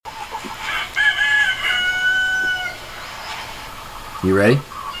You ready?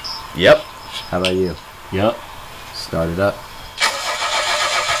 Yep. How about you? Yep. Start it up.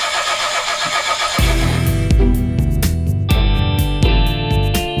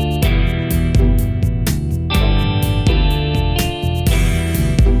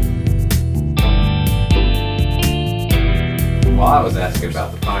 Well, I was asking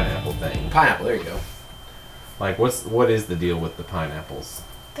about the pineapple thing. Pineapple, there you go. Like, what is the deal with the pineapples?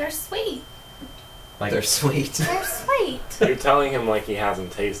 They're sweet. Like, They're sweet. They're sweet. You're telling him like he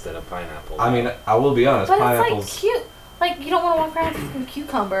hasn't tasted a pineapple. I mean, I will be honest. But pineapples. it's like cute. Like, you don't want to walk around with fucking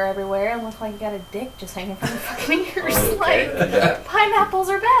cucumber everywhere and look like you got a dick just hanging from your fucking ears. Okay. Like, pineapples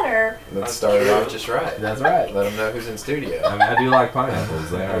are better. Let's start it off just right. That's right. Let them know who's in studio. I mean, I do like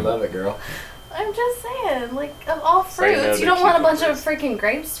pineapples. I love it, girl. I'm just saying, like, of all Say no fruits, to you don't want a bunch of cucumbers. freaking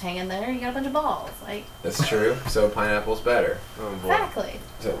grapes hanging there. You got a bunch of balls. Like, That's true. So pineapple's better. Oh, boy. exactly.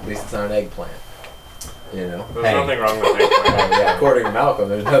 So at least it's not an eggplant. You know? There's Hey. nothing wrong with eggplant. Yeah, according to Malcolm,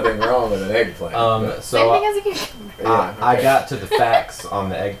 there's nothing wrong with an eggplant. So Same thing as a cucumber. Yeah, I okay. got to the facts on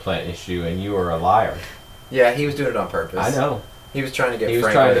the eggplant issue, and you were a liar. Yeah, he was doing it on purpose. I know. He was trying to get He was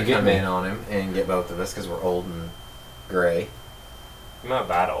Frank trying to to get come me. in on him and get both of us because we're old and gray. I'm not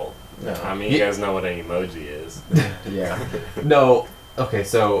that old. No. I mean, you guys know what an emoji is. Yeah. No. Okay,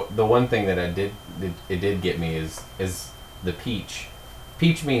 so the one thing that it did get me is the peach.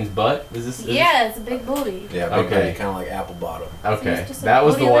 Peach means butt. Is this? Yeah, it's a big booty. Yeah, big Okay. okay. Kind of like apple bottom. Okay, It's just a that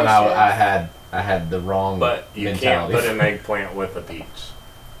was the one bootylicious. I had the wrong But you can't mentality. put an eggplant with a peach.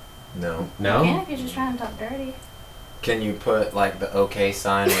 No. You No. can if you're just trying to talk dirty. Can you put like the okay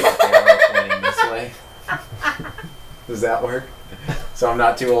sign with the arrow pointing this way? Does that work? So I'm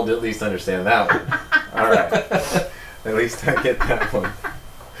not too old to at least understand that one. All right. At least I get that one.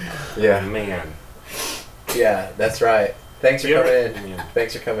 Yeah. Man. Yeah, that's right. Thanks for coming in. Yeah.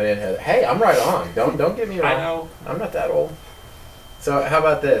 Thanks for coming in, Heather. Hey, I'm right on. Don't get me wrong. I know. I'm not that old. So how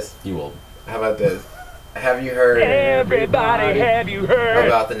about this? You will. How about this? Have you heard Everybody, have you heard?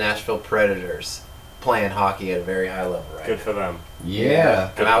 about the Nashville Predators playing hockey at a very high level right Good now? for them. Yeah.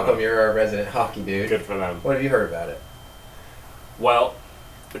 Good for Malcolm, them. you're our resident hockey dude. Good for them. What have you heard about it? Well,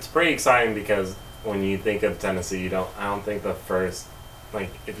 it's pretty exciting because when you think of Tennessee, I don't think the first, like,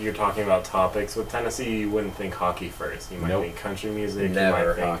 if you're talking about topics with Tennessee, you wouldn't think hockey first. You might Nope. think country music. Never you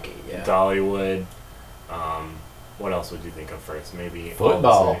might think hockey, yeah. Dollywood. What else would you think of first? Maybe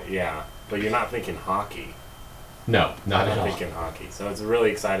Football. Yeah, but you're not thinking hockey. No, not I'm at all. thinking hockey. So it's really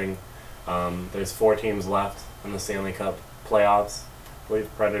exciting. There's 4 teams left in the Stanley Cup playoffs. I believe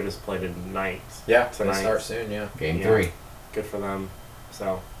Predators play tonight. Yeah, Tonight. they start soon. Yeah, Game Yeah. 3. Good for them.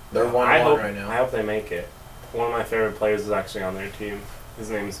 So they're 1-1 I hope, right now. I hope they make it. One of my favorite players is actually on their team. His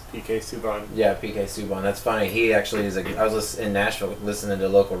name is PK Subban. Yeah, PK Subban. That's funny. He actually is I was in Nashville listening to a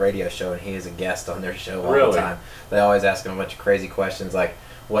local radio show, and he is a guest on their show all Really? the time. They always ask him a bunch of crazy questions like,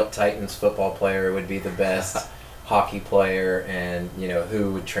 what Titans football player would be the best hockey player, and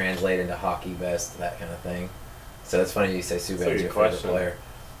who would translate into hockey best, that kind of thing. So it's funny you say That's a Subban's good your favorite question. player.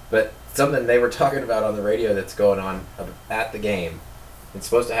 But something they were talking about on the radio that's going on at the game. It's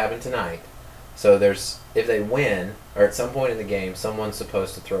supposed to happen tonight. So if they win, or at some point in the game, someone's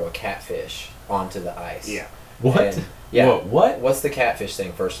supposed to throw a catfish onto the ice. Yeah. What? And, yeah. What? What's the catfish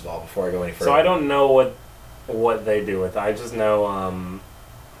thing, first of all, before I go any further? So I don't know what they do with it. I just know,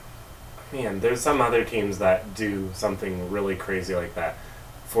 man, there's some other teams that do something really crazy like that.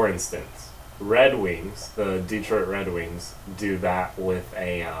 For instance, Red Wings, the Detroit Red Wings, do that with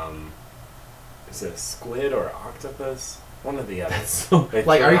a, is it a squid or octopus? One of the others. So, They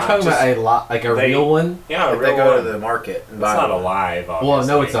like, throw are you out talking just- about a they- real one? Yeah, a Like real they go one. to the market and It's buy not one. alive, obviously. Well,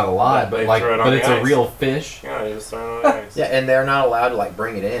 no, it's not alive, but they like, throw it on but the it's a ice. real fish. Yeah, they just throw it on the ice. Yeah, and they're not allowed to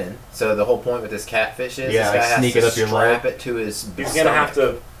bring it in. So the whole point with this catfish is Yeah, this like guy sneak has it to up your strap leg. it to his He's gonna have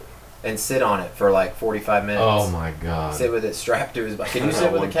stomach to. and sit on it for 45 minutes. Oh my god. Sit with it strapped to his body. Can you I sit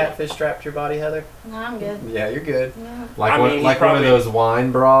know, with a one catfish strapped to your body, Heather? No, I'm good. Yeah, you're good. No. Like I one, mean, he like one probably- of those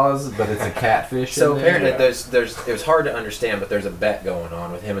wine bras, but it's a catfish. So in there? apparently, Yeah. it was hard to understand, but there's a bet going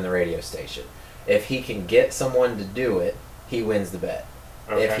on with him and the radio station. If he can get someone to do it, he wins the bet.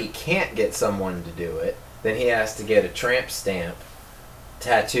 Okay. If he can't get someone to do it, then he has to get a tramp stamp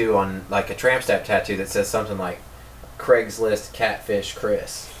tattoo on, like a tramp stamp tattoo that says something like Craigslist Catfish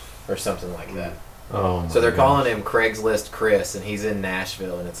Chris or something like that. Oh my So they're gosh. calling him Craigslist Chris, and he's in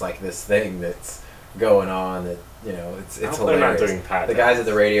Nashville, and it's like this thing that's going on that it's I hope they're not hilarious. doing pat The guys downs. at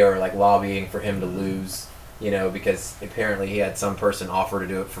the radio are lobbying for him to lose, because apparently he had some person offer to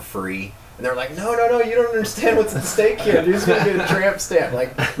do it for free. And they're like, no, you don't understand what's at stake here. You're just going to get a tramp stamp.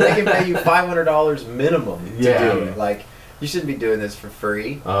 Like, they can pay you $500 minimum to Yeah. do it. Like, you shouldn't be doing this for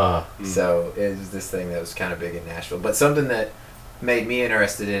free. So it was this thing that was kind of big in Nashville. But something that made me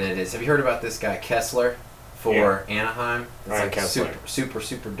interested in it is, have you heard about this guy Kessler for Anaheim? It's Ryan like a Kessler.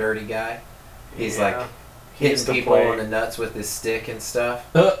 super dirty guy. He's Yeah. like He used hitting to people play- in the nuts with his stick and stuff.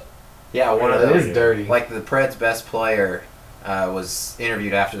 Uh, Yeah, one of that those. is dirty. Like the Preds' best player was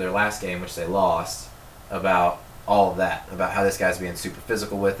interviewed after their last game, which they lost, about all of that, about how this guy's being super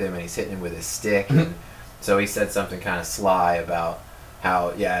physical with him and he's hitting him with his stick. And so he said something kind of sly about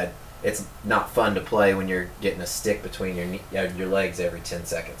how, it's not fun to play when you're getting a stick between your legs every 10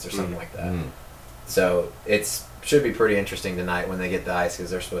 seconds or something like that. Mm. So should be pretty interesting tonight when they get the ice because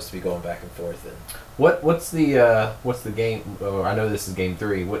they're supposed to be going back and forth. And What's the game? Oh, I know this is game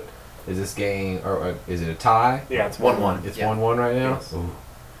 3. What is this game? Or is it a tie? Yeah, it's 1-1. It's Yeah. 1-1 right now. Yes. Ooh.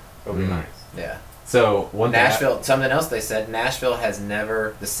 It'll be Mm. nice. Yeah. So one thing Nashville, something else they said, Nashville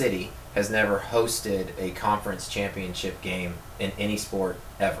the city has never hosted a conference championship game in any sport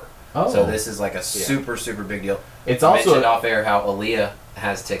ever. Oh. So this is like a super big deal. It's I also mentioned off air how Aaliyah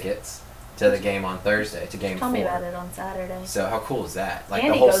has tickets to the game on Thursday, to game 4. Tell me about it on Saturday. So how cool is that? Like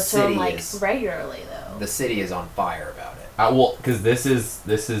Andy the whole goes to city him like is regularly though. the city is on fire about it. well, because this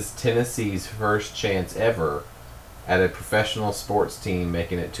is Tennessee's first chance ever at a professional sports team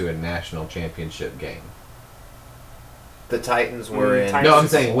making it to a national championship game. The Titans were in. Titans- No, I'm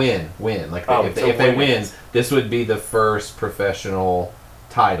saying win. Like Oh, if to they win win, it. this would be the first professional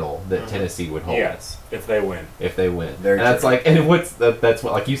title that Tennessee would hold. Yes, if they win. If they win, Very and that's true. like, and that's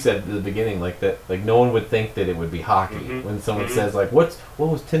what, like you said at the beginning, like that, like no one would think that it would be hockey Mhm. when someone Mhm. says like, what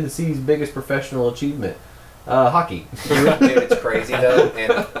was Tennessee's biggest professional achievement? Hockey. Dude, it's crazy though,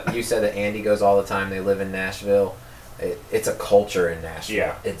 and you said that Andy goes all the time. They live in Nashville. It's a culture in Nashville.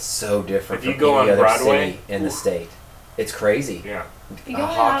 Yeah. It's so different If you from go any on other Broadway, city in the state. It's crazy. Yeah. If you go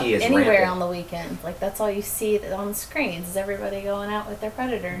Hockey out is anywhere rampant. on the weekends, like that's all you see on the screens is everybody going out with their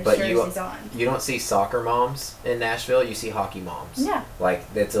Predators But jerseys on. you don't see soccer moms in Nashville. You see hockey moms. Yeah. Like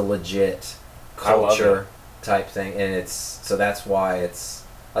it's a legit I love culture type thing, and that's why I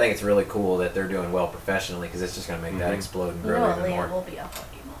think it's really cool that they're doing well professionally because it's just going to make that Mhm. explode and You grow know, even more. Liam will be a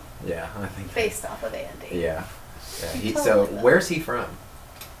hockey mom Yeah, I think. based off of Andy. Yeah. He So told me that. where's he from?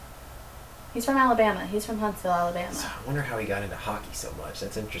 He's from Alabama. He's from Huntsville, Alabama. So I wonder how he got into hockey so much.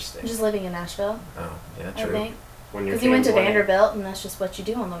 That's interesting. Just living in Nashville, Oh, yeah, I true. think. When your Because he went to team's winning. Vanderbilt, and that's just what you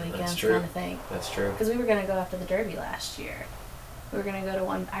do on the weekends, true. kind of thing. That's true. Because we were going to go after the Derby last year. We were going to go to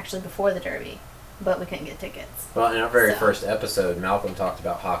one actually before the Derby, but we couldn't get tickets. Well, in our very So- first episode, Malcolm talked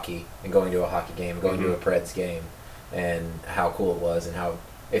about hockey and going to a hockey game, going to a Preds game, and how cool it was, and how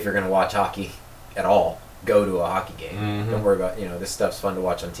if you're going to watch hockey at all, go to a hockey game. Mhm. Don't worry about, this stuff's fun to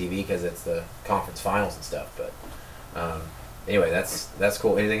watch on TV because it's the conference finals and stuff. But anyway, that's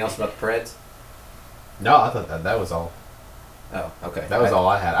cool. Anything else about the Preds? No, I thought that was all. Oh, okay. That was all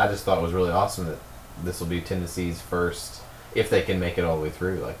I had. I just thought it was really awesome that this will be Tennessee's first, if they can make it all the way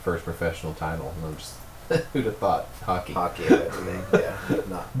through, like first professional title. And I'm just, who'd have thought hockey? Hockey, everything. Yeah,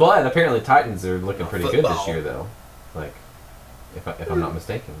 not. But apparently Titans are looking pretty good this Football. year, though. Like, if I'm not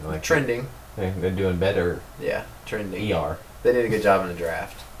mistaken, like Trending. they're doing better. Yeah, trending. ER. They did a good job in the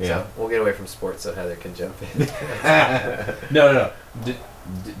draft. Yeah. So we'll get away from sports so Heather can jump in. No.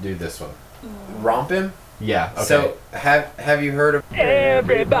 Do this one. RompHim? Yeah. Okay. So have you heard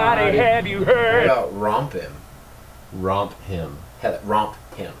Everybody, have you heard? about RompHim? RompHim. Heather,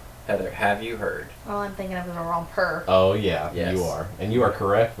 RompHim. Heather, have you heard? All I'm thinking of is a romper. Oh yeah, Yes. you are, and you are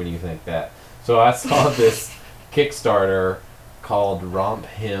correct when you think that. So I saw this Kickstarter called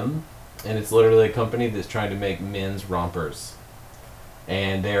RompHim, and it's literally a company that's trying to make men's rompers,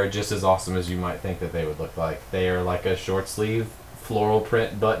 and they are just as awesome as you might think that they would look like. They are like a short sleeve floral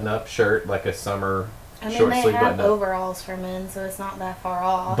print button up shirt, like a summer I mean, short they sleeve have button up. overalls for men, so it's not that far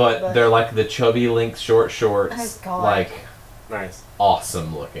off. But they're like the chubby length short shorts, Oh, God. like Nice.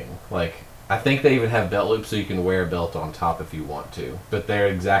 awesome looking. Like I think they even have belt loops so you can wear a belt on top if you want to. But they're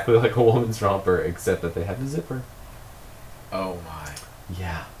exactly like a woman's romper, except that they have a zipper. Oh my.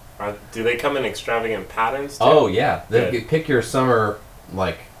 Yeah. Do they come in extravagant patterns too? Oh yeah. They Good. pick your summer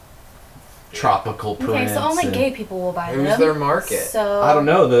like tropical Okay, prints. so only and- gay people will buy them. Who's their market? So I don't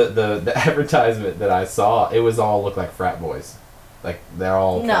know, the advertisement that I saw, it was all looked like frat boys. Like they're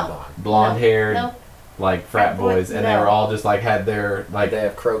all No. blonde haired, Nope. like frat Frat boy- boys, and they no. were all just like had their Like like they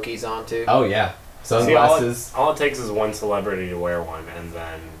have croquis on too. oh yeah, See, sunglasses. all it takes is one celebrity to wear one, and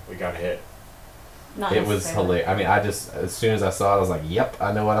then we got hit. Not It was necessarily. hilarious. I mean, I just as soon as I saw it, I was like, "Yep,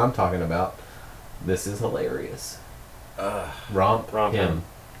 I know what I'm talking about. This is hilarious." Romp RompHim. him.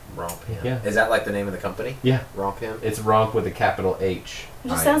 RompHim. Yeah. Is that like the name of the company? Yeah, RompHim. it's romp with a capital H. It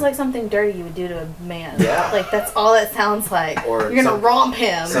just sounds like something dirty you would do to a man. Yeah. Like that's all it sounds like. Or you're gonna some- romp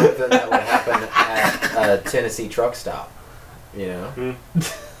him. Something that would happen at a Tennessee truck stop. You know? Hmm.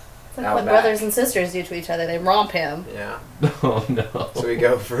 It's like Out what back. brothers and sisters do to each other. They romp him. Yeah. Oh no. So we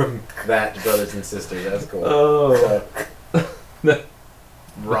go from that to brothers and sisters. That's cool. Oh. So,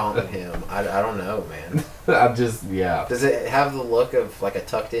 romp him. I don't know, man. I'm just yeah. Does it have the look of like a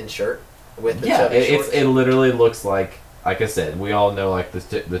tucked in shirt with the Yeah, chubby shorts? it literally looks like I said, we all know like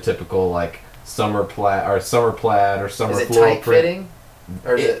the typical like summer plaid or summer Is it floral tight print. fitting?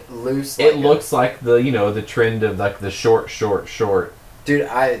 Or is it loose? It looks like the trend of like the short. Dude,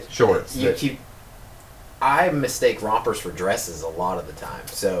 shorts You that- I mistake rompers for dresses a lot of the time.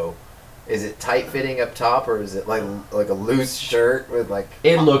 So, is it tight fitting up top, or is it like a loose shirt with like?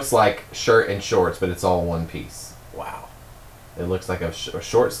 It looks like shirt and shorts, but it's all one piece. Wow. It looks like a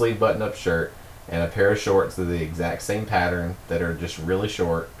short sleeve button up shirt and a pair of shorts that are the exact same pattern that are just really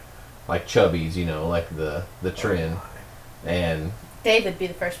short, like chubbies, like the trend. And David be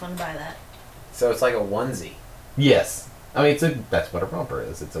the first one to buy that. So it's like a onesie. yes, I mean that's what a romper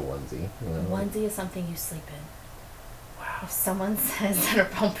is. It's a onesie. A onesie is something you sleep in. Wow. If someone says that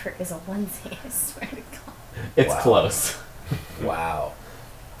a romper is a onesie, I swear to God. It's Wow. close. Wow.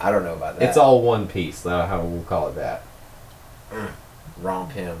 I don't know about that. It's all one piece. That's how we'll call it that.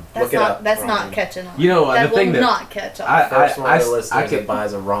 Romp him. That's Look it not. up. That's Romp not him. catching on. You know, that the thing will that not catch on. First one of the listeners I could- that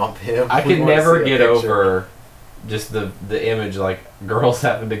buys a romp him. I we can wanna never see a get picture. over just the image like girls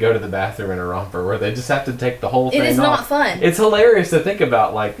having to go to the bathroom in a romper where they just have to take the whole thing it is off. not fun. It's hilarious to think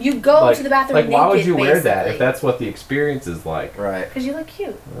about. Like You go like, to the bathroom. Like, why would naked, you wear that basically. if that's what the experience is like? Right. Because you look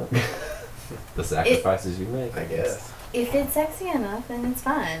cute. The sacrifices you make. I guess. If it's sexy enough, then it's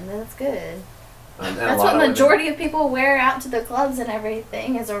fine. Then it's good. And a That's lot what of majority of people wear out to the clubs and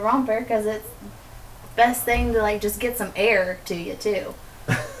everything is a romper because it's the best thing to like just get some air to you too.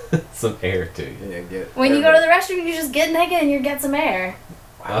 Some air to you. women, get When you go to the restroom, you just get naked and you get some air.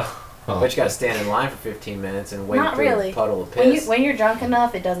 Oh. But you got to stand in line for 15 minutes and wait Not through really. a puddle of When piss. when you're drunk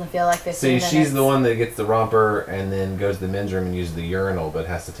enough, it doesn't feel like 15 See, minutes. she's the one that gets the romper and then goes to the men's room and uses the urinal, but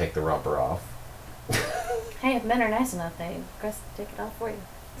has to take the romper off. Hey, if men are nice enough, they take it off for you.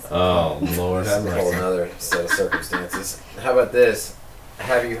 Oh Lord, have That's a whole mercy. other set of circumstances. How about this?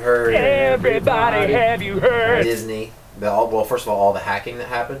 Have you heard Everybody, have you heard? Disney? Well, first of all the hacking that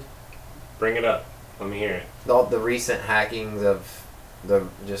happened. Bring it up. Let me hear it. The recent hackings of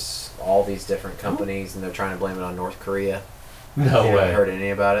just all these different companies, and they're trying to blame it on North Korea. No You haven't way. heard any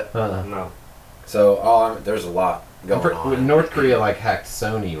about it? No. So there's a lot going on. North Korea like hacked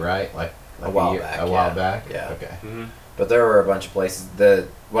Sony, right? Like A while year- back, A while yeah. back. Yeah. Okay. Mm-hmm. But there were a bunch of places.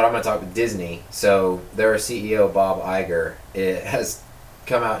 What I'm going to talk about Disney. So their CEO Bob Iger has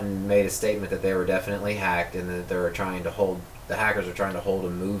come out and made a statement that they were definitely hacked, and that the hackers are trying to hold a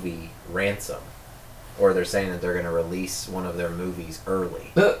movie ransom, or they're saying that they're going to release one of their movies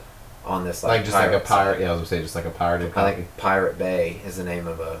early on this Like just like a pirate pirate. site. Yeah, I was gonna say just like a pirated I copy. think Pirate Bay is the name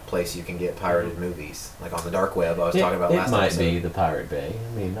of a place you can get pirated movies, like on the dark web. I was talking about it last might episode. be the Pirate Bay.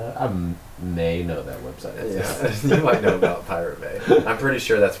 I mean, I may know that website. Yeah, you might know about Pirate Bay. I'm pretty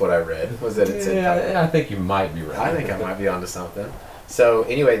sure that's what I read. Was that it said Pirate Bay? I think you might be right. I think I might be onto something. So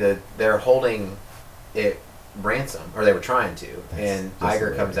anyway, they're holding it ransom, or they were trying to, and That's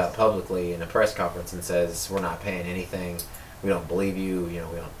Iger comes hilarious. out publicly in a press conference and says, "We're not paying anything. We don't believe you. We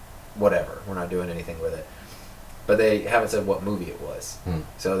don't. Whatever. We're not doing anything with it." But they haven't said what movie it was.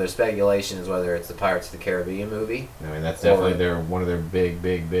 So there's speculation as whether it's the Pirates of the Caribbean movie I mean, that's definitely one of their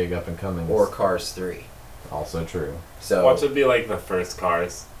big up and coming. or Cars 3. Also true. So Watch it be like the first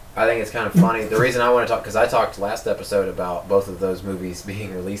Cars. I think it's kind of funny. The reason I want to talk, because I talked last episode about both of those movies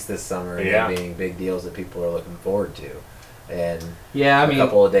being released this summer and Yeah. them being big deals that people are looking forward to. And Yeah, I mean, a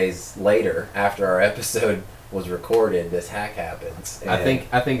couple of days later, after our episode was recorded, this hack happens. I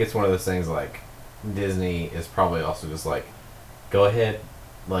think it's one of those things like Disney is probably also just like, go ahead,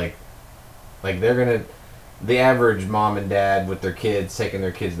 like they're gonna. The average mom and dad with their kids taking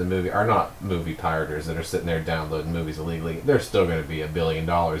their kids to the movie are not movie pirators that are sitting there downloading movies illegally. There's still going to be $1 billion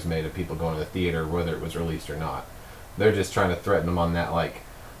made of people going to the theater whether it was released or not. They're just trying to threaten them on that like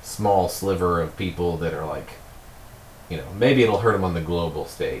small sliver of people that are like, maybe it'll hurt them on the global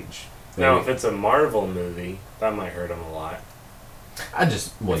stage. Now, Maybe- if it's a Marvel movie, that might hurt them a lot. because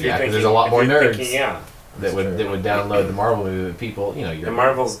If you're there's a lot more if you're nerds thinking, yeah. that would download the Marvel movie. But people, And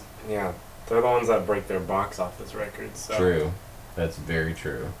Marvel's, yeah, they're the ones that break their box office records. So True, that's very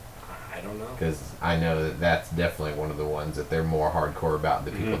true. I don't know. Because I know that that's definitely one of the ones that they're more hardcore about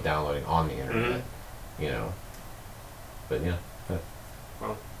the people Mhm. downloading on the internet. But yeah.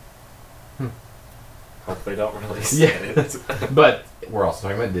 Hope they don't release Yeah. it. But we're also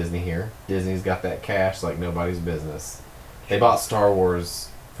talking about Disney here. Disney's got that cash like nobody's business. They bought Star Wars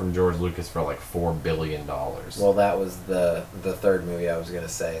from George Lucas for like $4 billion. Well, that was the third movie I was gonna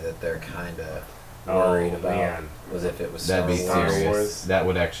say that they're kind of worried about. Man. Was if it was That'd be Star Wars. serious. That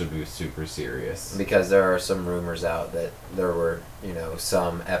would actually be super serious. Because there are some rumors out that there were,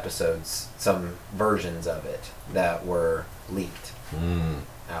 some episodes, some versions of it that were leaked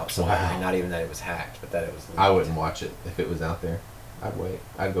out somewhere. Wow. I mean, not even that it was hacked, but that it was leaked. I wouldn't watch it if it was out there. I'd wait.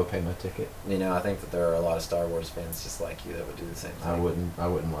 I'd go pay my ticket. I think that there are a lot of Star Wars fans just like you that would do the same thing. I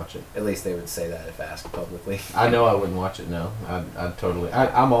wouldn't watch it. At least they would say that if asked publicly. I know I wouldn't watch it. No, I'd totally.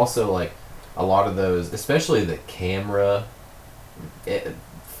 I'm also like a lot of those, especially the camera.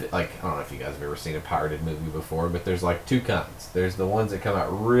 Like, I don't know if you guys have ever seen a pirated movie before, but there's like two kinds. There's the ones that come out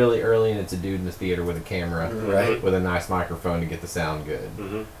really early and it's a dude in the theater with a camera, Right. with a nice microphone to get the sound good.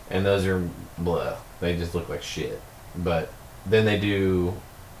 Mm-hmm. And those are blah. They just look like shit. But then they do,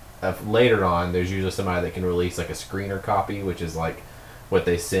 later on, there's usually somebody that can release like a screener copy, which is like what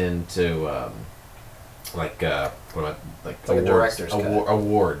they send to, like a awards, director's cut.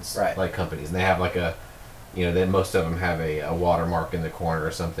 awards, Right. like companies. And they have like a, then most of them have a watermark in the corner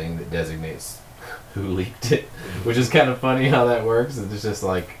or something that designates who leaked it, which is kind of funny how that works. It's just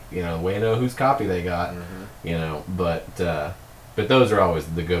like, we know whose copy they got, but those are always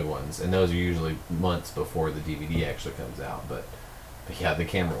the good ones, and those are usually months before the DVD actually comes out. But yeah, the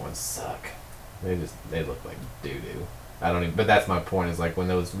camera ones suck. They look like doo-doo. I don't even, but that's my point, is like when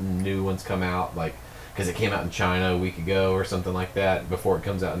those new ones come out, like, because it came out in China a week ago or something like that, before it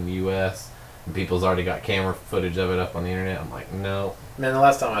comes out in the U.S., and people's already got camera footage of it up on the internet. I'm like, no. Man, the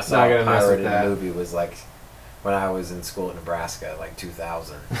last time I saw Not a gonna mess with pirated that. movie was like when I was in school in Nebraska, like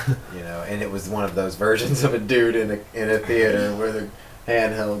 2000. And it was one of those versions of a dude in a theater with a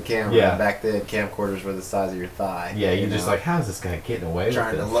handheld camera. Yeah. Back then, camcorders were the size of your thigh. Yeah, you're just like, how's this guy getting away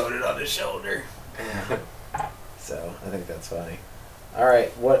trying with to this? load it on his shoulder. So I think that's funny. All right,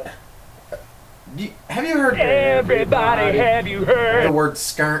 what? Have you heard? Everybody, have you heard? The word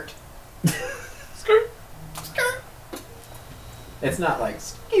 "skurnt"? Skirt. It's not like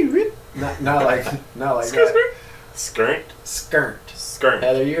 "skew." Not like Skirt. that. Skirt. Skurnt. Skirt.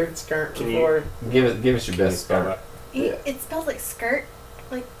 Heather, you heard "skurnt" Can you- before? Give us your Can you best spell start. that? Yeah. It spells like skirt.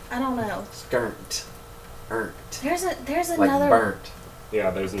 Like, I don't know. Skurnt. Ernt. There's Like another. burnt. Yeah,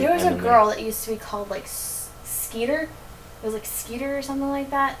 there's an There was N a in girl that used to be called like Skeeter. It was like Skeeter or something like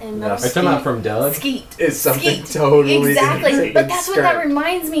that. And No, Are you talking about from Doug? Skeet. Is something Skeet. totally Exactly. different But than that's what that skirt.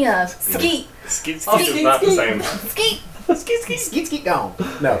 reminds me of. Skeet. Skeet Oh, Skeet is not the same. Skeet. Skeet gone.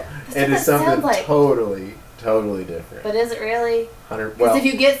 No, That's it what is that something sounds like. totally different. But is it really? 100. Because Well, if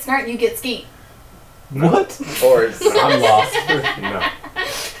you get skirt, you get skeet. What? or it's I'm lost. No.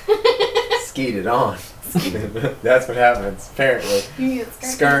 skeeted on. That's what happens. Apparently, You get skirt,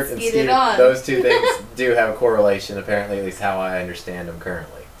 skirt and and skeet skeet. it on. Those two things do have a correlation. Apparently, at least how I understand them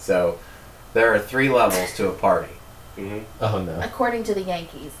currently. So, there are 3 levels to a party. Mm-hmm. Oh no. According to the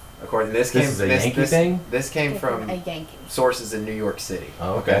Yankees. According this This came is a this, Yankee this, thing? This came from a Yankee. sources in New York City.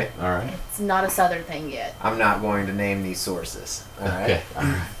 Oh, okay. All right. It's not a Southern thing yet. I'm not going to name these sources. All right. Okay. All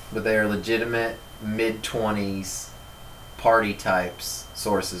right. But they are legitimate mid-20s party types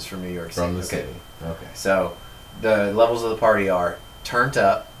sources from New York City. From the Okay. city. Okay. So the levels of the party are turned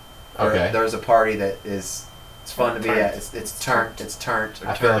up. Okay. There's a party that is it's fun to be Turned. at. It's turned. It's turned.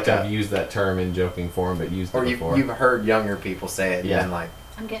 I feel like up. I've used that term in joking form, but used it Or before. you've heard younger people say it and Yeah. been like,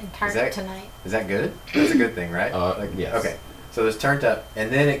 I'm getting turned that- tonight. is that good? That's a good thing, right? Yes. Okay. So there's turned up,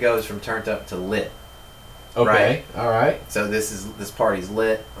 and then it goes from turned up to lit. Okay. All right. So this party's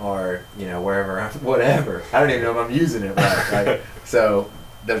lit, or wherever, whatever. I don't even know if I'm using it right. Right? So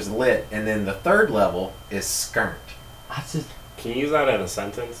there's lit, and then the third level is skurnt. I just. Can you use that in a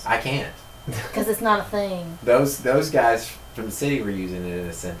sentence? I can't. Because it's not a thing. Those guys from the city were using it in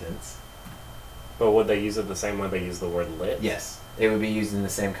a sentence. But would they use it the same way they use the word lit? Yes, it would be used in the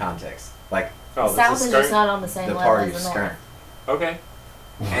same context, like Oh, the this South is is just skirt? not on the same the level party as of the North. skurnt, Okay.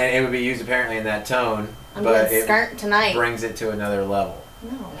 and it would be used apparently in that tone, I'm but getting it skirt tonight. brings it to another level.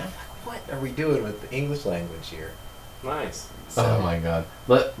 No. What are we doing with the English language here? Nice. So, Oh my God.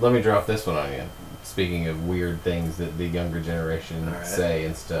 Let me drop this one on you. Speaking of weird things that the younger generation All right. say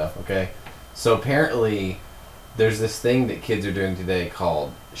and stuff. Okay. So apparently, there's this thing that kids are doing today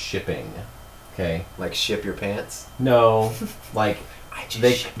called shipping. Okay. like ship your pants. No, like I just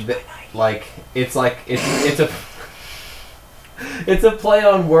they, shipped they my night. like it's a it's a play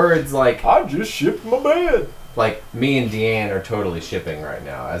on words. Like I just shipped my bed. like me and Deanne are totally shipping right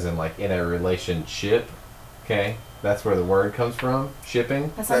now, as in like in a relationship. Okay, that's where the word comes from. Shipping.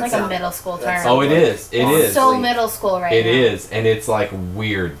 That sounds That like sounds- a middle school that term. sounds Oh, it is. It is. So middle school right It now. is, and it's like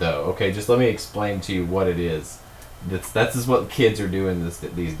weird though. Okay, just let me explain to you what it is. That's just what kids are doing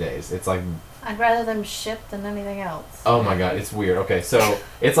these days. It's like, I'd rather them ship than anything else. oh my god, it's weird. Okay, so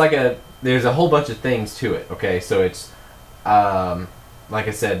it's like there's a whole bunch of things to it. Okay, so it's, like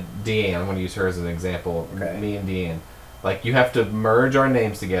I said, Deanne. I'm going to use her as an example. Okay. Me and Deanne, like you have to merge our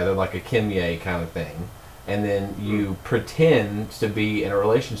names together, like a Kimye kind of thing, and then you pretend to be in a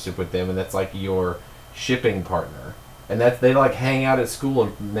relationship with them, and that's like your shipping partner. And they like hang out at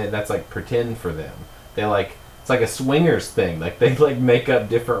school, and that's like pretend for them. They like. It's like a swingers thing. Like they like make up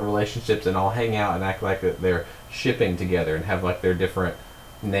different relationships and all hang out and act like they're shipping together and have like their different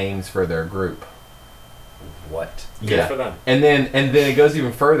names for their group. What? Good for them. And then it goes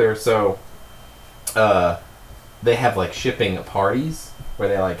even further. So, they have like shipping parties where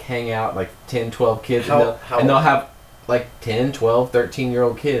they like hang out like 10, 12 kids and they'll have like 10, 12,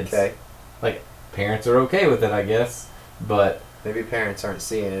 13-year-old kids. Okay. Like parents are okay with it, I guess, but. Maybe parents aren't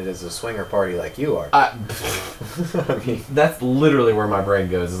seeing it as a swinger party like you are. I mean, that's literally where my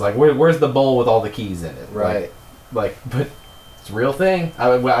brain goes. It's like, where's the bowl with all the keys in it? right. Like, but it's a real thing.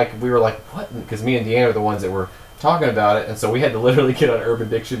 We were like, what? Because me and Deanna are the ones that were talking about it, and so we had to literally get on Urban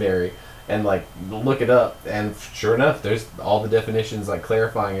Dictionary and like look it up. And sure enough, there's all the definitions, like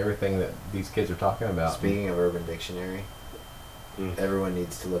clarifying everything that these kids are talking about. Speaking of Urban Dictionary, everyone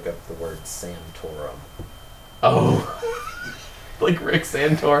needs to look up the word Santorum. Oh. Like Rick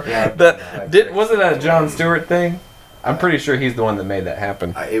Santor. Yeah, wasn't a Jon Stewart thing? I'm pretty sure he's the one that made that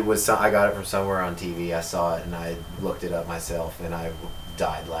happen. It was. I got it from somewhere on TV. I saw it and I looked it up myself, and I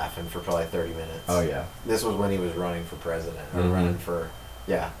died laughing for probably 30 minutes. Oh yeah. This was when he was running for president, or Mhm. running for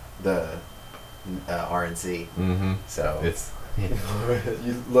the RNC. Mm-hmm. So It's.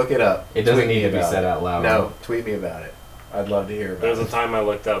 you look it up. It doesn't Tweet need me to be about said it. out loud. No, tweet me about it. I'd love to hear about There's it. a time I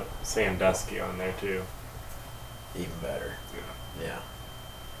looked up Sandusky on there too. Even better. Yeah.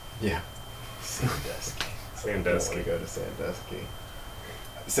 Yeah. Sandusky. Sandusky. I want to go to Sandusky.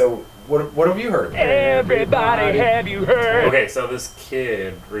 So, what have you heard about? Everybody, have you heard? Okay, so this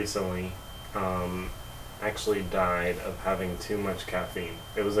kid recently actually died of having too much caffeine.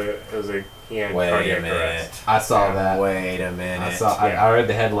 He had Wait a cardiac minute. arrest. I saw that. Wait a minute. I read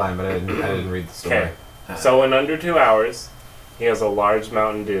the headline, but I didn't read the story. Okay. So in under 2 hours, he has a large Diet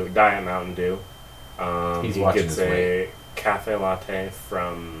Mountain Dew. He's he watching gets his weight. a cafe latte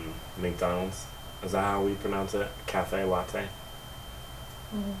from McDonald's. Is that how we pronounce it? Cafe latte?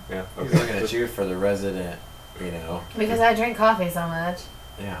 Yeah. He's looking at you for the resident, you know. Because I drink coffee so much.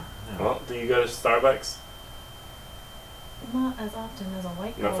 Yeah. Well, do you go to Starbucks? Not as often as a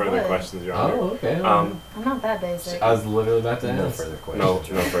white girl No further would. questions, Your Honor. Oh, okay. I'm not that basic. I was literally about to No ask. further No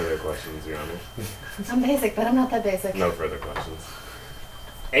questions. further questions, Your Honor. I'm basic, but I'm not that basic. No further questions.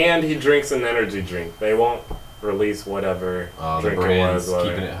 And he drinks an energy drink. They won't release whatever The drink it brand's was.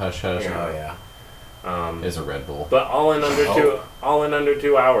 keeping it hush hush. Yeah. Oh yeah. Is a Red Bull. But all in under Oh. all in under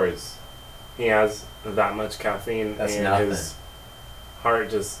 2 hours, he has that much caffeine, That's and nothing. his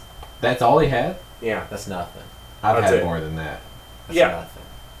heart just That's all he had? yeah. That's nothing. I've That's had it. more than that. That's Yeah. nothing.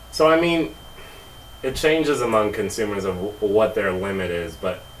 So I mean, it changes among consumers of what their limit is,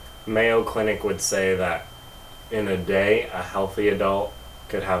 but Mayo Clinic would say that in a day, a healthy adult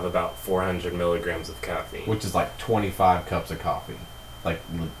could have about 400 milligrams of caffeine. Which is like 25 cups of coffee. Like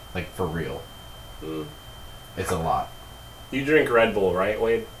for real. Mm. It's a lot. You drink Red Bull, right,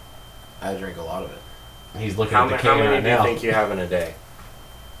 Wade? I drink a lot of it. He's looking How at the many can right do you now. think you have in a day?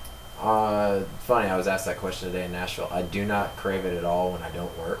 Funny, I was asked that question today in Nashville. I do not crave it at all when I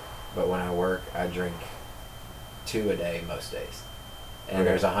don't work, but when I work, I drink 2 a day most days. And Okay.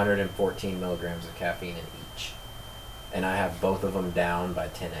 there's 114 milligrams of caffeine in each. And I have both of them down by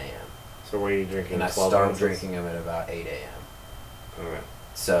 10 a.m. So what are you drinking? And I 12 start ounces? drinking them at about 8 a.m. Okay.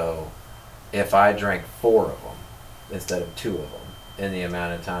 So if I drank 4 of them instead of 2 of them in the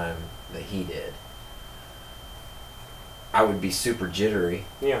amount of time that he did, I would be super jittery.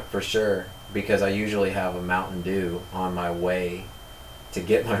 Yeah. For sure, because I usually have a Mountain Dew on my way to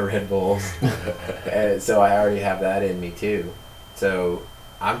get my Red Bulls, and so I already have that in me too. So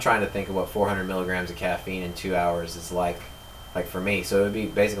I'm trying to think of what 400 milligrams of caffeine in 2 hours is like for me. So it would be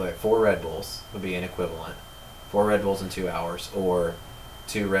basically like 4 Red Bulls would be an equivalent. 4 Red Bulls in 2 hours, or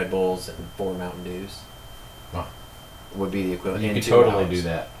 2 Red Bulls and 4 Mountain Dews Wow. would be the equivalent. You in could 2 totally hours. do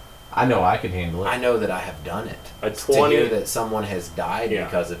that. I know I could handle it. I know that I have done it. A To 20 hear that someone has died Yeah.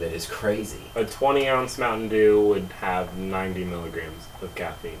 because of it is crazy. A 20-ounce Mountain Dew would have 90 milligrams of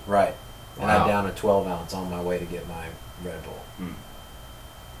caffeine. Right. And Wow. I down a 12 ounce on my way to get my Red Bull.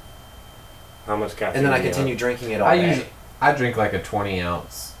 How much caffeine? And then I do you continue have? drinking it all day. I drink like a 20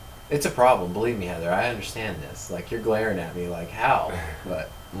 ounce. It's a problem, believe me, Heather. I understand this. Like, you're glaring at me like, how? But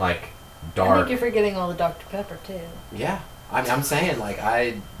Like I dark. think you're forgetting all the Dr. Pepper too. Yeah, I'm saying like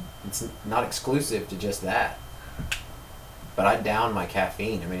it's not exclusive to just that. But I down my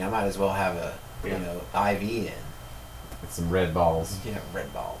caffeine. I mean, I might as well have a IV in. With some red balls. Yeah,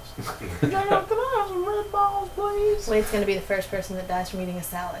 red balls. Can I have some red balls, please? Wade's gonna be the first person that dies from eating a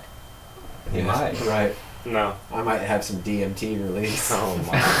salad. He might. Right. No. I might have some DMT release. Oh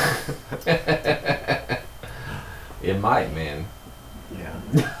my. It might, man. Yeah.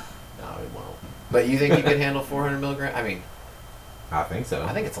 No, it won't. But you think you could handle 400 milligrams? I mean, I think so.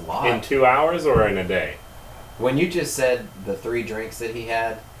 I think it's a lot. In 2 hours or in a day? When you just said the 3 drinks that he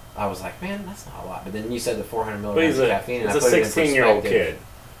had, I was like, man, that's not a lot. But then you said the 400 But milligrams of caffeine, and I he's a put it in 16-year-old perspective. kid.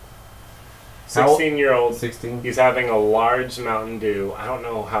 How old? 16-year-old. 16? He's having a large Mountain Dew. I don't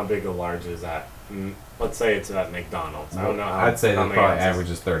know how big a large is at. Let's say it's at McDonald's. I don't know how. I'd say how that many probably ounces.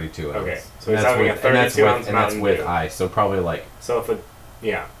 averages 32 ounces. Okay, so he's having a 32 ounce and that's Mountain with Dew. ice. So probably like, So if it,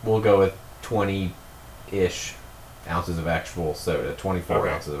 yeah. we'll go with 20-ish ounces of actual soda. 24 Okay.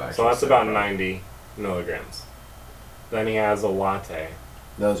 ounces of actual So that's soda. about 90 milligrams. Then he has a latte,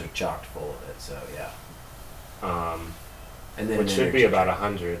 Those are chocked full of it, so yeah. And then which an should be energy about drink.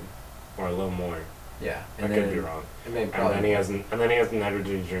 100 or a little more. Yeah. I And could then be wrong. It may And probably then he has an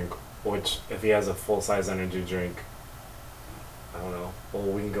energy drink, which if he has a full size energy drink, I don't know. Well,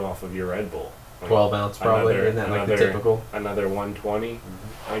 we can go off of your Red Bull. Like 12 ounce probably. Isn't that like the typical? Another 120,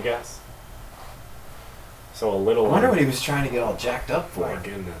 I guess. So a little. I wonder what he was trying to get all jacked up for. My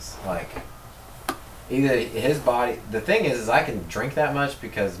goodness. Like, either his body. The thing is I can drink that much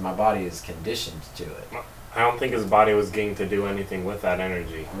because my body is conditioned to it. I don't think his body was getting to do anything with that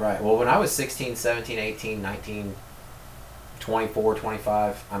energy. Right. Well, when I was 16, 17, 18, 19, 24,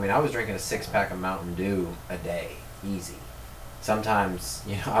 25, I mean, I was drinking a 6-pack of Mountain Dew a day, easy. Sometimes,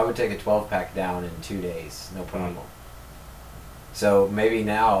 I would take a 12-pack down in 2 days, no problem. So maybe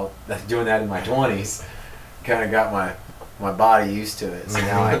now, doing that in my 20s, kind of got my body used to it, so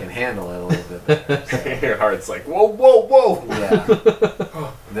now I can handle it a little bit better. Your heart's like, whoa, whoa, whoa.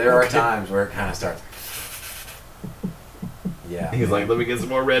 Yeah. There are times where it kind of starts. Yeah. He's like, let me get some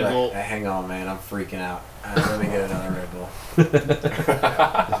more Red But, Bull. hang on, man, I'm freaking out. Let me get another Red Bull.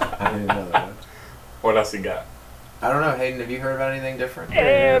 I need another one. What else you got? I don't know, Hayden, have you heard about anything different?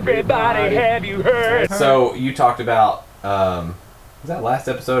 Everybody, have you heard? So you talked about, was that last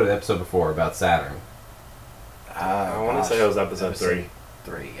episode or the episode before about Saturn? I want to say it was episode 3.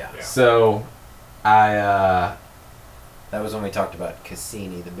 3, yeah. Yeah. So I, That was when we talked about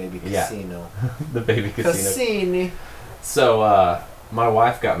Cassini, the baby Yeah. casino. the baby casino. Cassini. So my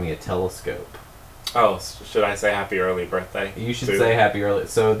wife got me a telescope. Oh, should I say happy early birthday? You should too? say happy early.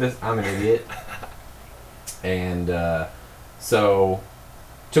 So I'm an idiot. And so,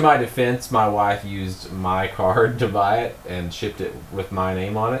 to my defense, my wife used my card to buy it and shipped it with my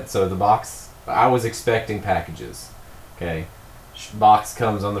name on it. So the box, I was expecting packages. Okay, box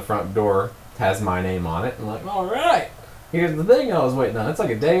comes on the front door, has my name on it. I'm like, all right, here's the thing I was waiting on. It's like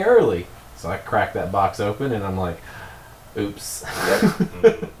a day early. So I cracked that box open and I'm like, oops.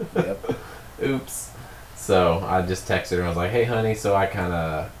 Yep. Oops. So I just texted her and I was like, hey, honey, so I kind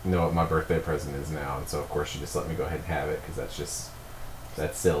of know what my birthday present is now. And so, of course, she just let me go ahead and have it because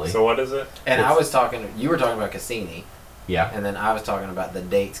that's silly. So what is it? And I was you were talking about Cassini, yeah. and then I was talking about the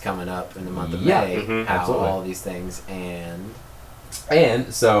dates coming up in the month of Yeah, May, mhm, how absolutely. all these things, and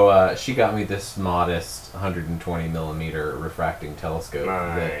And so she got me this modest 120 millimeter refracting telescope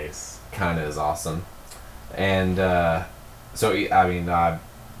Nice. that kind of is awesome. And so, I mean,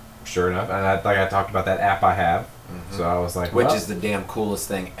 sure enough, and like I talked about that app I have. So I was like, which well, is the damn coolest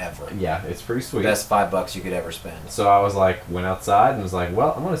thing ever. yeah, it's pretty sweet. Best $5 you could ever spend. So I was like, went outside and was like,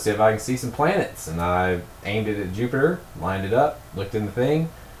 well, I'm going to see if I can see some planets. And I aimed it at Jupiter, lined it up, looked in the thing,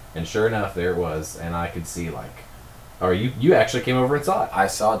 and sure enough, there it was. And I could see or you actually came over and saw it. I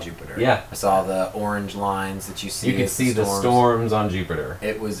saw Jupiter. Yeah. I saw the orange lines that you see. You could as see the storms on Jupiter.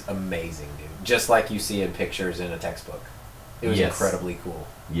 It was amazing, dude. Just like you see in pictures in a textbook. It was Yes. incredibly cool.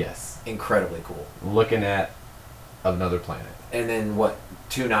 Yes. Incredibly cool. Looking at another planet. And then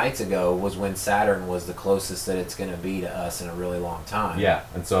 2 nights ago was when Saturn was the closest that it's going to be to us in a really long time. Yeah.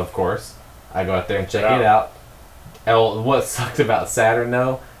 And so, of course, I go out there and check Yeah. it out. What sucked about Saturn,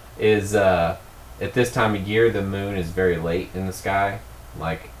 though, is at this time of year, the moon is very late in the sky.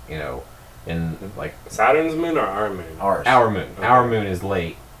 Saturn's moon or our moon? Ours. Our moon. Okay. Our moon is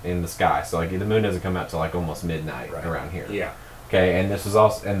late in the sky. So, the moon doesn't come out till, almost midnight Right. around here. Yeah. Okay, and this was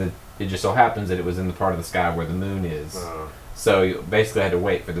also, it just so happens that it was in the part of the sky where the moon is. So you basically had to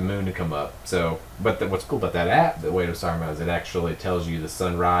wait for the moon to come up. So, but what's cool about that app that Wade was talking about is it actually tells you the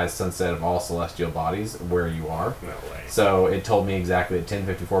sunrise, sunset of all celestial bodies where you are. No way. So it told me exactly at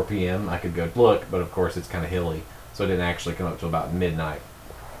 10:54 p.m. I could go look, but of course it's kind of hilly, so it didn't actually come up till about midnight.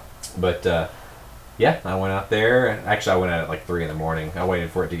 But yeah, I went out there. Actually, I went out at like 3 in the morning. I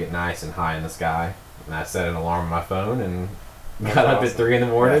waited for it to get nice and high in the sky, and I set an alarm on my phone and got up at 3 in the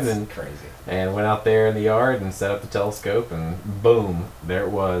morning That's and crazy. and went out there in the yard and set up the telescope, and boom, there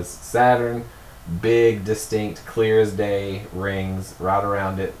it was. Saturn, big, distinct, clear as day, rings right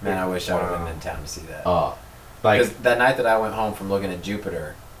around it. Man, I wish I would have been in town to see that. Like Because that night that I went home from looking at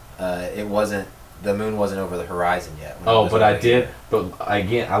Jupiter, the moon wasn't over the horizon yet. when oh, was but over I did. here. But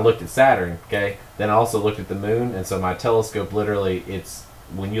again, I looked at Saturn. Okay, then I also looked at the moon, and so my telescope literally, it's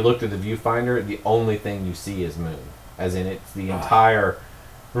when you look at the viewfinder, the only thing you see is moon. As in, it's the entire.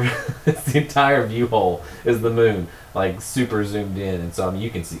 It's the entire view hole is the moon, like super zoomed in, and so I mean you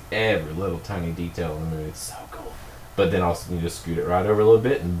can see every little tiny detail in the moon. It's so cool. But then also you just scoot it right over a little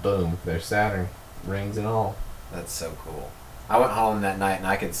bit, and boom, there's Saturn, rings and all. That's so cool. I went home that night and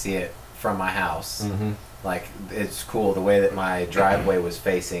I could see it from my house. Mm-hmm. Like, it's cool the way that my driveway was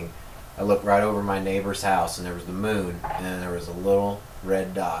facing. I looked right over my neighbor's house and there was the moon, and then there was a little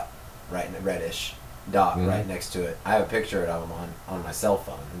red dot, reddish dot Mhm. right next to it. I have a picture of them on my cell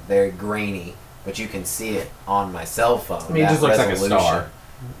phone. Very grainy, but you can see it on my cell phone. I mean, it that just looks like a resolution. star.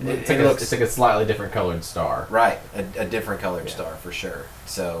 It It's looks like a slightly different colored star. right, a different colored Yeah. star for sure.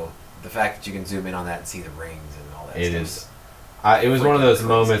 So the fact that you can zoom in on that and see the rings and all that It stuff. is. It was one of freaking those crazy.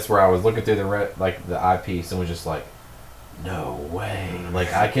 moments where I was looking through the eyepiece and was just like, no way.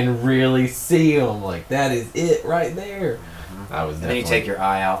 Like, I can really see them. Like, that is it right there. Mhm. I was And then you definitely- take your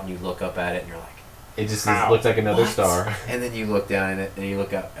eye out and you look up at it and you're like, It just Ow. looks like another "What?" star. And then you look down at it and you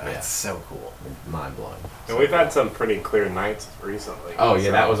look up. Oh, Yeah. it's so cool. Mind blowing. And we've had some pretty clear nights recently. Oh,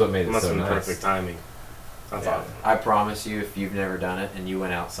 yeah, that was what made it must so have been nice. perfect timing. That's Yeah. awesome. I promise you, if you've never done it and you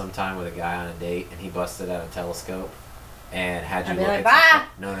went out sometime with a guy on a date and he busted out a telescope and had you I'd be look like, at "Bye."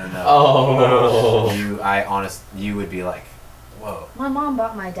 something- no. Oh. You would be like, whoa. My mom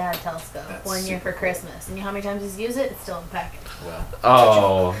bought my dad a telescope That's one year for super cool. Christmas, and you know how many times he's used it? It's still in the package. Well,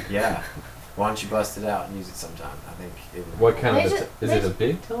 Oh. yeah. Why don't you bust it out and use it sometime? I think it would. What kind They of just- is they it a just-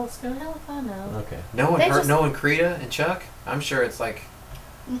 big telescope? Hell if I know. Okay. No one They heard. just- No one, Krita and Chuck. I'm sure it's like.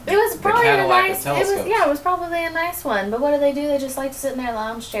 It was The probably a Cadillac of nice. It was telescopes. yeah. It was probably a nice one. But what do? They just like to sit in their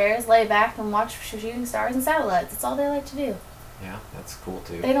lounge chairs, lay back, and watch shooting stars and satellites. That's all they like to do. Yeah, that's cool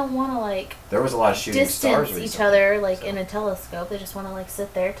too. They don't want to like There was a lot of shooting stars distance each recently, other like so in a telescope. They just want to like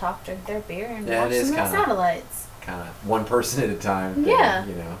sit there, talk, drink their beer, and Yeah, it watch is some kinda- satellites. kind of one person at a time. Thing, Yeah.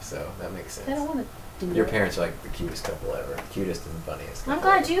 You know, so that makes sense. They don't want to do Your that. parents are like the cutest couple ever. Cutest and funniest. I'm couple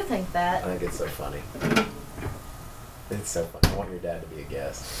glad ever. you think I that. think it's so funny. It's so funny. I want your dad to be a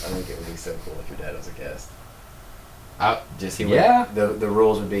guest. I think it would be so cool if your dad was a guest. Just he would, Yeah. The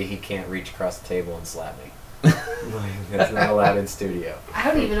rules would be he can't reach across the table and slap me. That's not allowed in studio. I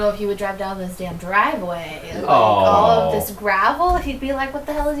don't even know if he would drive down this damn driveway. Like, Oh. all of this gravel. He'd be like, "What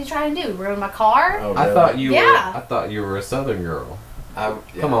the hell is he trying to do? Ruin my car?" Oh, I really? thought you Yeah. were. I thought you were a Southern girl. Yeah.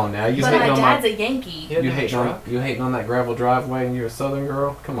 Come on now, you But hating my on dad's my. a Yankee. Yeah. You no hating on truck. you hating on that gravel driveway, and you're a Southern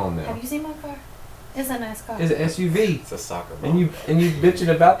girl. Come on now. Have you seen my car? It's a nice car. It's an SUV, It's a soccer mom. and you bitching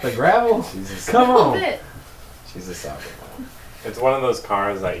about the gravel. She's a, Come a little on. bit. she's a soccer mom. It's one of those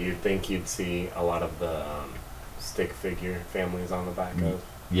cars that you'd think you'd see a lot of the stick figure families on the back of.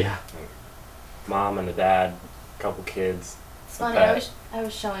 Yeah. Mom and a dad, couple kids. It's funny. I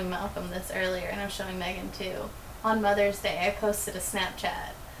was showing Malcolm this earlier, and I was showing Megan too. On Mother's Day, I posted a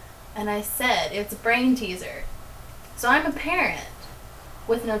Snapchat, and I said it's a brain teaser. So I'm a parent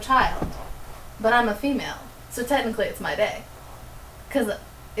with no child, but I'm a female. So technically, it's my day, 'cause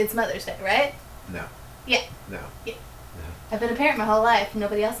it's Mother's Day, right? No. Yeah. No. I've been a parent my whole life.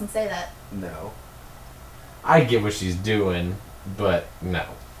 Nobody else can say that. No. I get what she's doing, but no.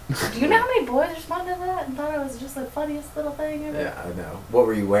 Do you know how many boys responded to that and thought it was just the funniest little thing ever? Yeah, I know. What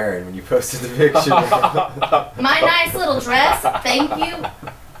were you wearing when you posted the picture? My nice little dress, thank you.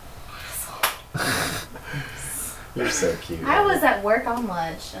 You're so cute. I was at work on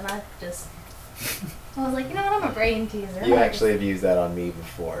lunch, and I was like, you know what, I'm a brain teaser. You actually have used that on me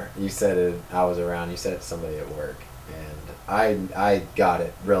before. You said it. I was around. You said it to somebody at work, and I got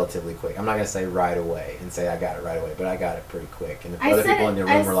it relatively quick. I'm not gonna say right away and say I got it right away, but I got it pretty quick. And the I other said people it- in the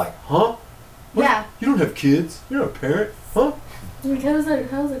I room were like, "Huh? What? Yeah. You don't have kids? You're not a parent? Huh?" Like, how does that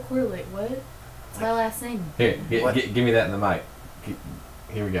correlate? What? It's my last name. Here, What? give me that in the mic.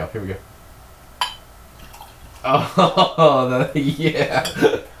 Here we go. Here we go. Oh, yeah.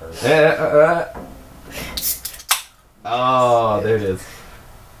 Oh, there it is.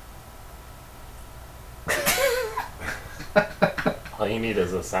 All you need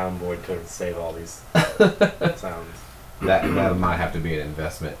is a soundboard to save all these sounds. That might have to be an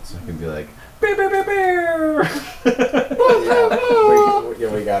investment, so I can be like, beer, beer, beer, beer.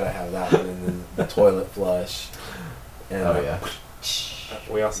 We gotta have that one, and then the toilet flush. And Oh yeah.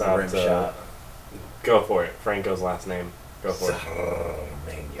 We also the have rim to shot. go for it. Franco's last name. Go for it.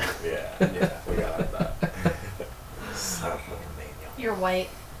 Sarmania. Yeah, we gotta have that. Sarmania. You're white.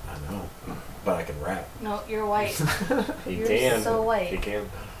 I know, but I can rap. No, you're white. He You're can. so white. He can.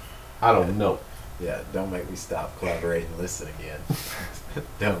 I don't know. Yeah, don't make me stop collaborating and listen again.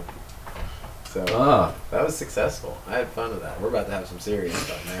 Don't. So that was successful. I had fun with that. We're about to have some serious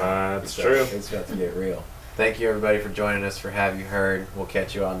stuff now. That's true. It's about to get real. Thank you everybody for joining us for Have You Heard. We'll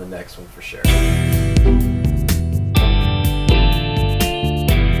catch you on the next one for sure.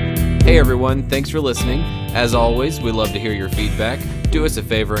 Hey everyone, thanks for listening. As always, we love to hear your feedback. Do us a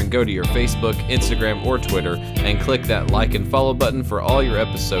favor and go to your Facebook, Instagram, or Twitter and click that like and follow button for all your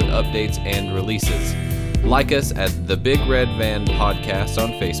episode updates and releases. Like us at The Big Red Van Podcast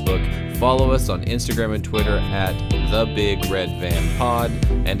on Facebook. Follow us on Instagram and Twitter at The Big Red Van Pod.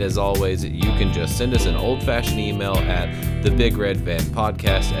 And as always, you can just send us an old-fashioned email at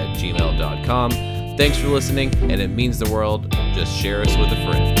thebigredvanpodcast@gmail.com. Thanks for listening, and it means the world. Just share us with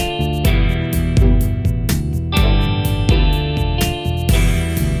a friend.